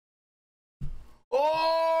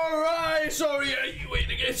sorry, wait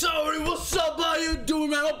again, sorry, what's up, how you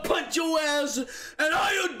doing, man? I'll punch your ass, and how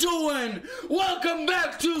you doing? Welcome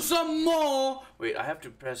back to some more, wait, I have to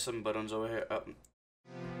press some buttons over here,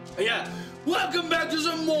 yeah, welcome back to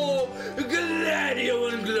some more Gladio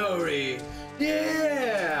and Glory,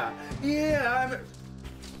 yeah,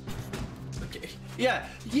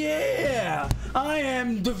 I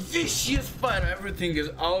am the vicious fighter. Everything is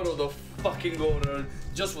out of the fucking order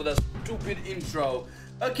just for that stupid intro.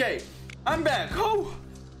 Okay, I'm back. Oh,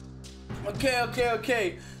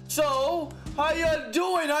 okay. So, how you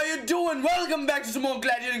doing? Welcome back to some more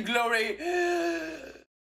Gladio and Glory.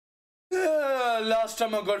 Last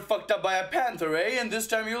time I got fucked up by a panther, eh? And this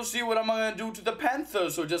time you'll see what I'm gonna do to the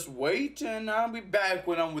panther. So just wait, and I'll be back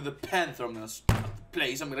when I'm with the panther. I'm gonna start the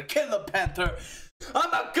place. I'm gonna kill the panther.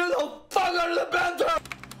 I'm gonna kill the fuck out of the panther.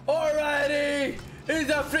 Alrighty. He's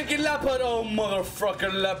a freaking leopard. Oh,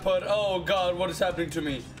 motherfucking leopard. Oh, God, what is happening to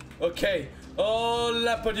me? Okay. Oh,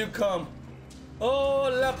 leopard, you come. Oh,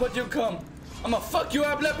 leopard, you come. I'm gonna fuck you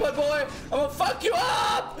up, leopard boy. I'm gonna fuck you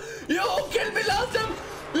up. You killed me last time.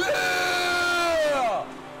 Yeah!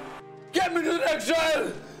 Get me to the next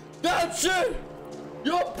round. That's it.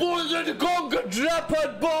 Your boys are the conquered,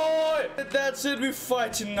 leopard boy. That's it. We're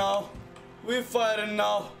fighting now. We're fighting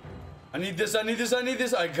now. I need this. I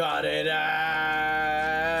got it.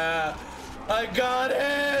 I got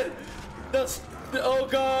it. That's... Oh,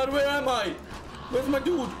 God. Where am I? Where's my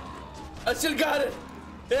dude? I still got it.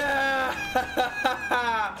 Yeah.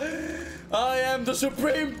 I am the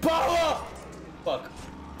supreme power. Fuck.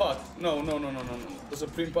 No. The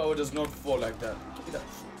supreme power does not fall like that. Give me that.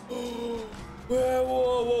 Whoa.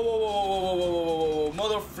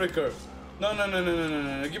 Motherfricker. No.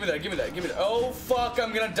 Give me that. Oh, fuck.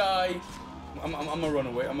 I'm gonna die. I'm gonna run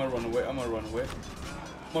away.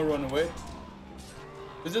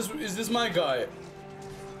 Is this my guy?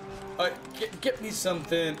 Get me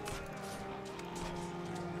something.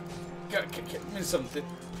 Get me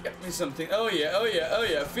something. Oh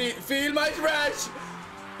yeah. Feel my trash.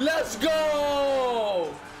 Let's go.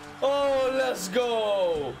 Oh, let's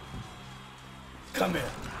go. Come here.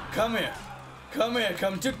 Come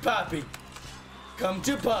to Papi. Come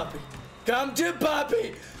to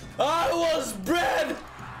Papi. I was bred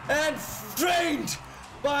and trained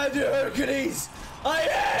by the Hercules. I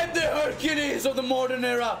am the Hercules of the modern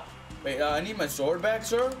era. Wait, I need my sword back,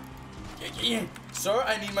 sir. Sir,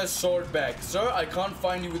 I need my sword back. Sir, I can't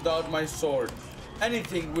find you without my sword.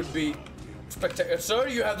 Anything would be spectacular. Sir,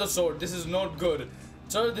 you have the sword. This is not good.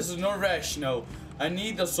 Sir, this is not rational. I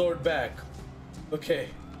need the sword back. Okay,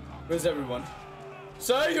 where's everyone?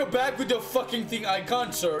 Sir, you're back with your fucking thing. I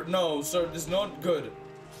can't, sir. No, sir, this is not good.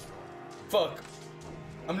 Fuck.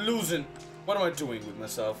 I'm losing. What am I doing with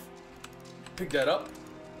myself? Pick that up.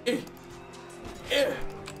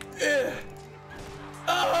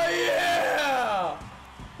 Oh, yeah!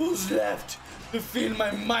 Who's left to feel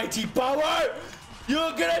my mighty power?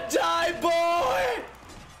 You're gonna die, boy!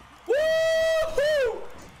 Woo-hoo!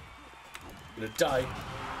 Gonna die.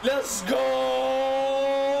 Let's go!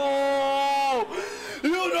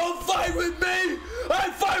 You don't fight with me! I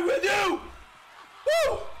fight with you!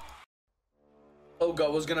 Woo! Oh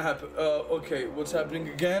God, what's gonna happen? Okay, what's happening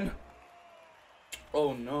again?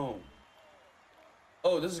 Oh no.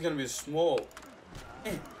 Oh, this is gonna be small.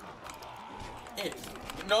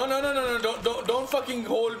 No, don't fucking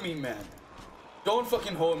hold me, man. Don't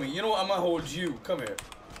fucking hold me. You know what? I'm gonna hold you. Come here.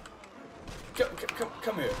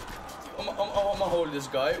 Come here. I'm gonna hold this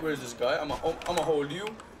guy. Where's this guy? I'm gonna hold you.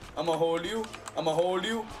 And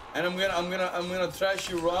I'm gonna thrash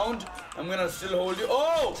you around. I'm gonna still hold you.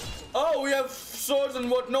 Oh, we have swords and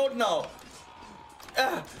whatnot now.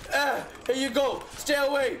 Here you go. Stay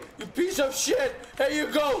away, you piece of shit. Here you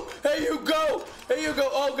go.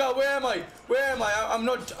 Oh God, where am I? I'm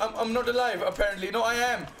not alive, apparently. No, I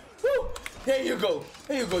am. Woo. Here you go,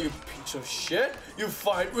 you piece of shit. You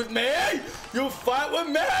fight with me.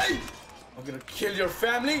 I'm gonna kill your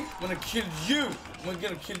family. I'm gonna kill you,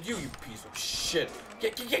 you piece of shit.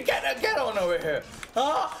 Get on over here.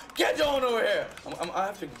 Huh? Get on over here. I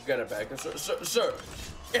have to get it back. Sir.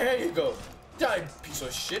 Here you go. Die, piece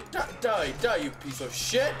of shit. Die, you piece of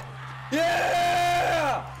shit.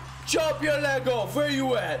 Yeah! Chop your leg off. Where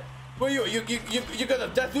you at? Where you got a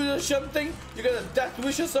death wish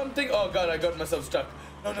or something? Oh God, I got myself stuck.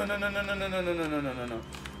 No.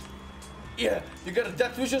 Yeah, you got a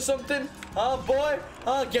death wish or something? Huh, boy?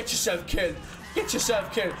 Huh? Get yourself killed.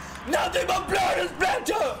 Nothing but blood and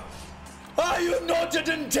splatter. Are you not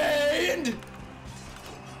entertained?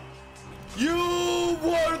 You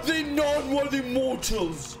worthy, non-worthy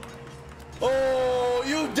mortals. Oh,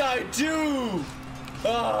 you died too.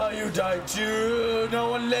 Ah, you died too.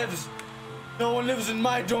 No one lives. No one lives in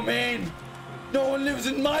my domain. No one lives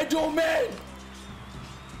in my domain.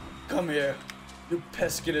 Come here, you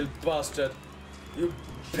pesky little bastard. You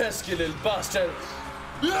pesky little bastard.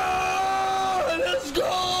 Yeah, let's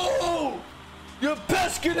go. You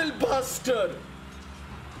pesky little bastard.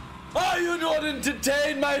 Are you not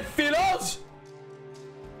entertained, my fellows?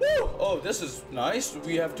 Woo. Oh, this is nice.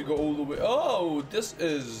 We have to go all the way. Oh, this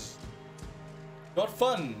is not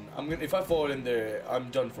fun. If I fall in there, I'm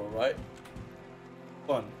done for, right?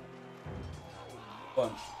 Fun. Oh,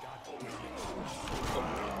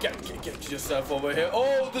 get yourself over here.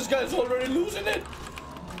 Oh, this guy's already losing it.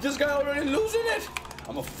 This guy already losing it.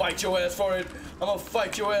 I'm gonna fight your ass for it. I'm gonna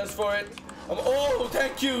fight your ass for it. Oh,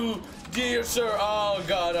 thank you, dear sir. Oh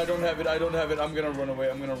God, I don't have it. I don't have it. I'm gonna run away.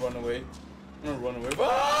 I'm gonna run away. I'm gonna run away.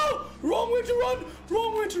 Oh, wrong way to run.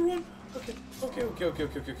 Wrong way to run. Okay.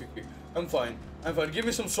 I'm fine. I'm fine. Give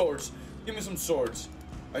me some swords. Give me some swords.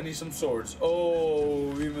 I need some swords.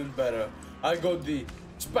 Oh, even better. I got the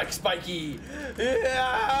spiky.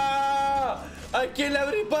 Yeah! I kill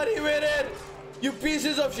everybody with it. You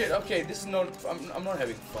pieces of shit. Okay, this is not. I'm not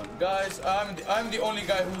having fun, guys. I'm the only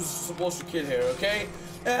guy who's supposed to kill here. Okay.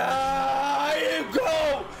 Here you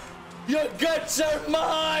go. Your guts are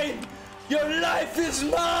mine. Your life is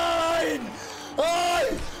mine.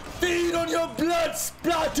 I feed on your blood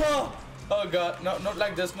splatter. Oh God, no, not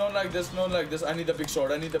like this, not like this, not like this. I need a big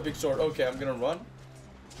sword. I need a big sword. Okay, I'm gonna run.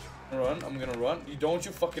 I'm gonna run. Don't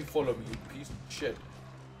you fucking follow me, you piece of shit.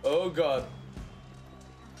 Oh God.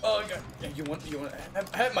 Oh God. Yeah, you want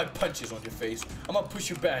have my punches on your face. I'm gonna push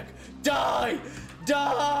you back. Die!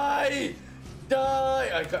 Die!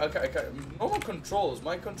 Die! I can't. No more controls.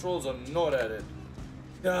 My controls are not at it.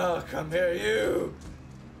 Ah, come here, you.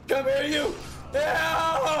 Come here, you.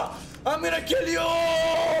 Yeah! I'm gonna kill you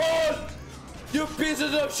all! You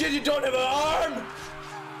pieces of shit, you don't have an arm!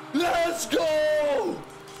 Let's go!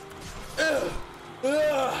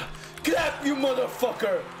 Clap, you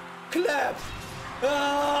motherfucker! Clap!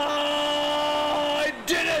 I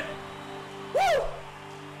did it! Woo!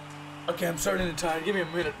 Okay, I'm starting to tired. Give me a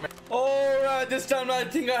minute, man. Alright, this time I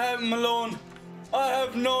think I have him alone. I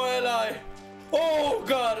have no ally. Oh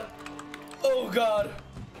God! Oh God!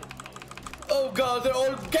 Oh God, they're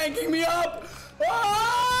all ganking me up!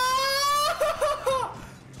 Ah!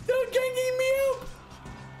 They're ganking me up!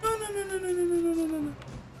 No.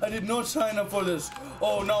 I did not sign up for this.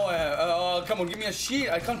 Oh, now I have. Come on, give me a shield.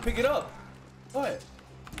 I can't pick it up. What?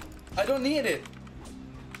 I don't need it.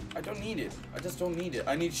 I don't need it. I just don't need it.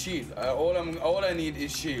 I need shield. All I need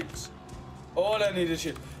is shields. All I need is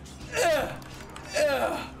shield.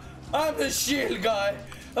 I'm the shield guy.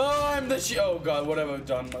 Oh, I'm the shield. Oh God, what have I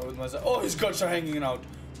done with myself? Oh, his guts are hanging out.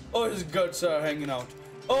 Oh, his guts are hanging out.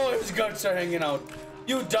 Oh, his guts are hanging out.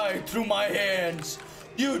 You die through my hands.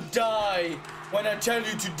 You die when I tell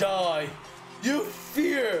you to die. You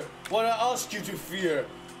fear what I ask you to fear.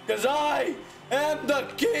 Because I am the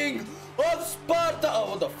king of Sparta. Oh,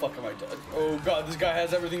 what the fuck am I doing? Oh God, this guy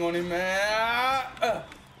has everything on him.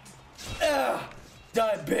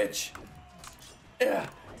 Die, bitch.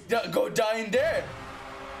 Go die in there.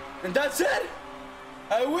 And that's it.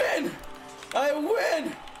 I win. I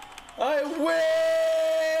win. I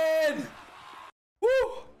win.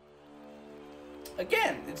 Woo.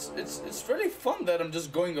 Again, it's really fun that I'm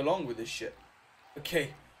just going along with this shit.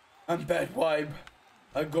 Okay, I'm bad vibe.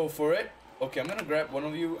 I go for it. Okay, I'm gonna grab one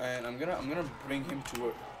of you and I'm gonna bring him to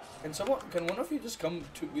work. Can one of you just come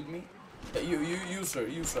with me? You sir,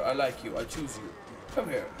 I like you. I choose you. Come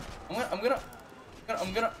here. I'm gonna.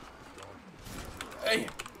 Hey.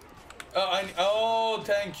 Oh,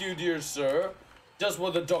 thank you, dear sir. Just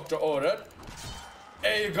what the doctor ordered.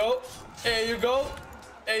 There you go. There you go.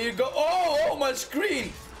 There you go. Oh, my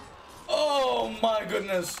screen. Oh my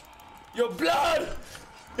goodness. Your blood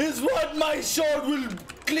is what my sword will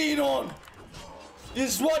clean on.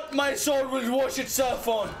 Is what my sword will wash itself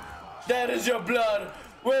on. That is your blood.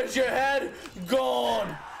 Where's your head?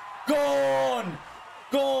 Gone. Gone.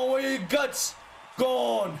 Gone. Where are your guts?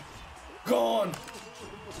 Gone. Gone.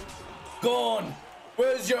 Gone.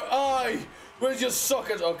 Where's your eye? Where's your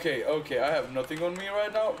socket? Okay, I have nothing on me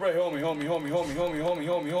right now. Right, homie.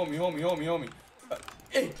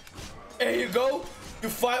 Hey, there you go. You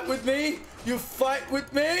fight with me? You fight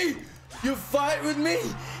with me? You fight with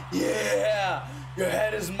me? Yeah. Your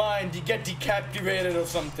head is mine. You get decapitated or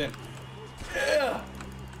something. Yeah.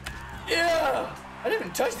 Yeah. I didn't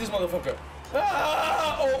even touch this motherfucker.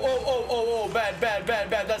 Ah! Oh, bad.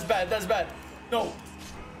 That's bad. No.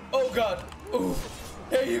 Oh God. Ooh.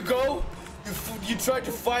 There you go. You tried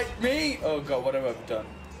to fight me? Oh God, what have I done?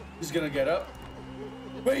 He's gonna get up.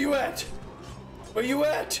 Where you at? Where you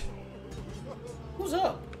at? Who's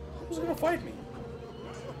up? Who's gonna fight me?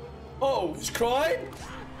 Oh, he's crying?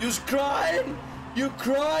 You's crying? You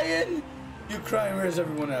crying? You crying? Where's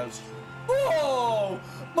everyone else? Oh,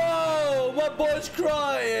 my boy's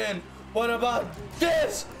crying. What about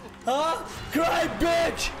this? Huh? Cry,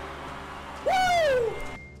 bitch! Woo!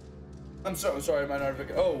 I'm so sorry, my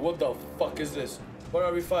nerve. Oh, what the fuck is this? What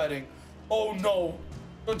are we fighting? Oh no!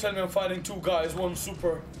 Don't tell me I'm fighting two guys, one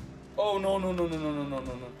super. Oh no no no no no no no no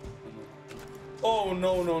no. Oh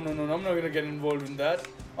no no no no! I'm not gonna get involved in that.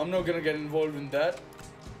 I'm not gonna get involved in that.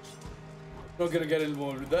 Not gonna get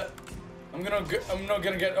involved with that. I'm not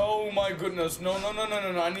gonna get. Oh my goodness! No no no no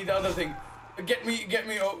no no! I need the other thing. Get me! Get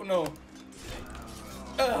me! Oh no!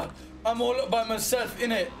 I'm all by myself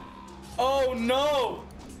in it. Oh no!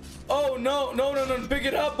 Oh no! No no no! Pick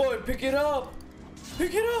it up, boy! Pick it up!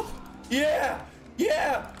 Pick it up! Yeah!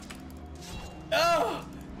 Yeah! Oh!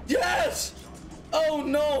 Yes! Oh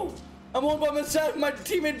no! I'm all by myself. My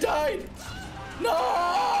teammate died. No!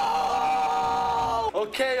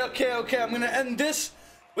 Okay, okay, okay. I'm gonna end this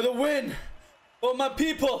with a win for my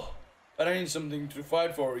people. But I need something to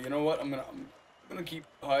fight for. You know what? I'm gonna keep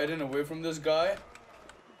hiding away from this guy.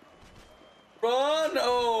 Run!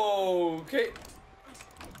 Oh, okay.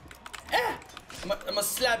 I'm gonna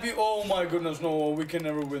slap you. Oh my goodness, no, we can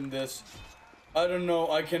never win this. I don't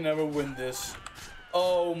know, I can never win this.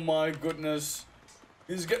 Oh my goodness.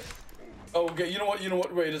 He's get. Oh, okay, you know what,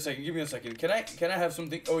 wait a second, give me a second. Can I have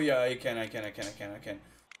something? Oh yeah, I can.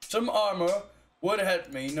 Some armor would help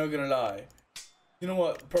me, not gonna lie. You know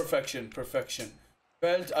what, perfection.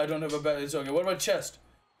 Belt, I don't have a belt, it's okay. What about chest?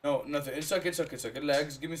 No, nothing, it's okay.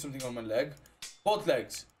 Legs, give me something on my leg. Both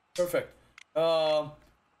legs, perfect.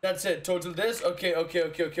 That's it, total this. Okay.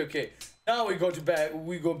 Now we go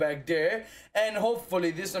back there, and hopefully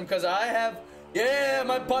this time, because I have, yeah,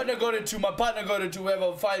 my partner got it too. We have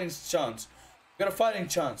a fighting chance. We got a fighting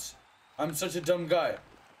chance. I'm such a dumb guy.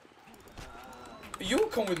 You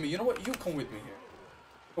come with me. You know what? You come with me here.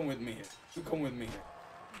 You come with me here.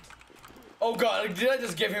 Oh God, did I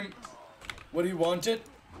just give him what he wanted?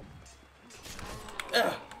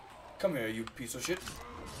 Come here, you piece of shit.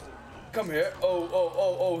 Come here.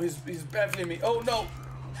 Oh, he's baffling me. Oh no.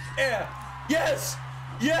 Yeah. Yes.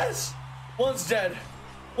 One's dead.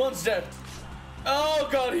 Oh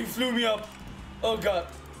God, he flew me up. Oh God.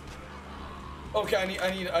 Okay, I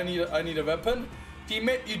need a weapon.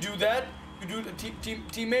 Teammate, you do that. You do the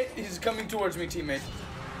teammate. He's coming towards me, teammate.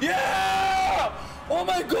 Yeah! Oh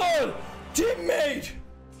my God, teammate.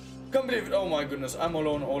 Can't believe it. Oh my goodness, I'm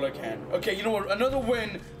alone all I can. Okay, you know what? Another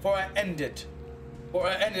win for I end it.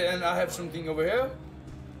 And I have something over here.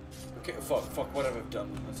 Okay, fuck, what have I done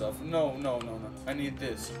with myself? No. I need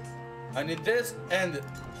this and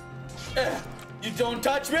you don't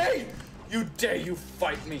touch me! You dare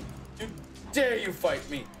fight me.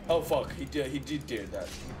 Oh fuck, he did dare that.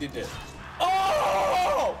 He did that.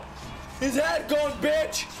 Oh! His head gone,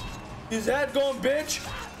 bitch! Give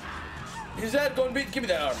me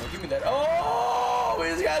that armor, give me that. Oh!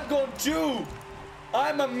 His head gone too!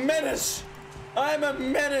 I'm a menace!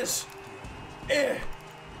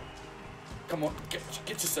 Come on, get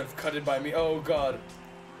yourself cutted by me. Oh God.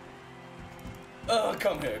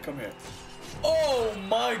 Come here. Oh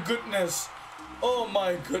my goodness.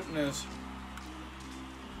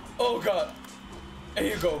 Oh God. There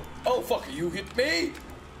you go. Oh fuck, you hit me.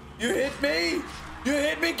 Get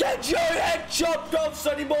your head chopped off,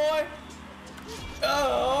 sonny boy.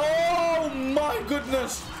 Oh my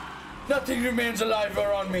goodness. Nothing remains alive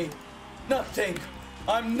around me. Nothing.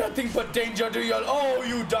 I'm nothing but danger to y'all. Oh,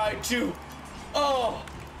 you died too. Oh,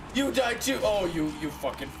 you died too. Oh, you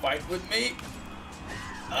fucking fight with me.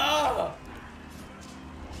 I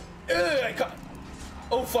can't.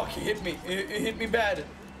 Oh fuck, he hit me. He hit me bad.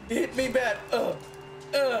 Get me that.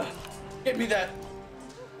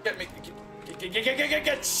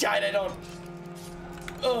 Get shited on.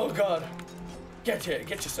 Oh God. Get here.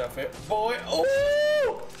 Get yourself here, boy. Oh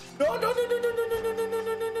no.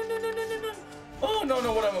 Oh no.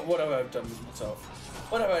 What have I done with myself?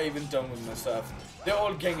 What have I even done with myself? They're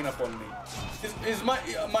all ganging up on me.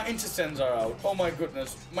 My intestines are out. Oh my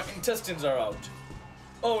goodness. My intestines are out.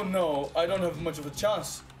 Oh no, I don't have much of a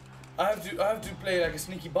chance. I have to play like a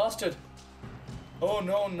sneaky bastard. Oh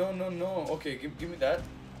no. Okay, give me that.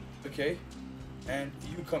 Okay. And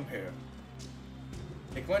you come here.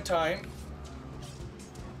 Take my time.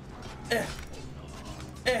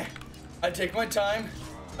 I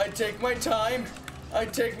take my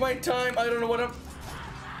time. I don't know what I'm.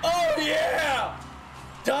 Oh yeah!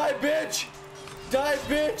 Die bitch!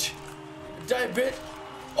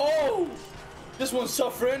 Oh! This one's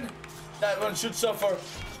suffering. That one should suffer.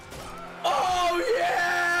 Oh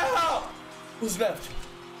yeah! Who's left?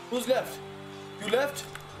 Who's left? You left?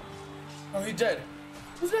 Oh, he dead.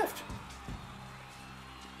 Who's left?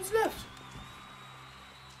 Who's left?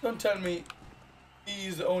 Don't tell me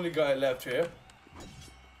he's the only guy left here.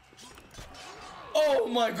 Oh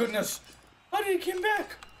my goodness! How did he come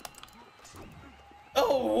back?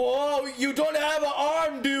 Oh whoa! You don't have an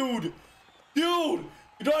arm, dude! Dude!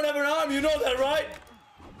 You don't have an arm, you know that, right?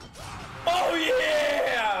 Oh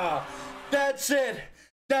yeah! That's it!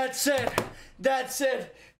 That's it! That's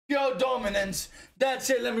it! Pure dominance!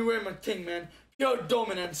 That's it! Let me wear my thing, man. Pure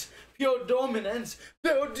dominance! Pure dominance!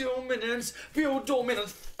 Pure dominance! Pure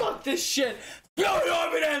dominance! Fuck this shit! Pure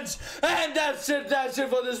dominance! And that's it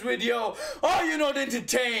for this video. Are you not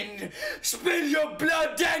entertained? Spill your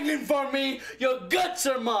blood dangling for me. Your guts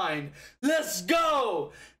are mine. Let's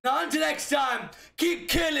go! Now until next time, keep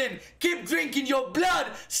killing, keep drinking your blood,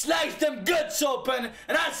 slice them guts open,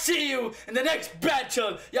 and I'll see you in the next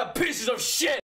battle, you pieces of shit!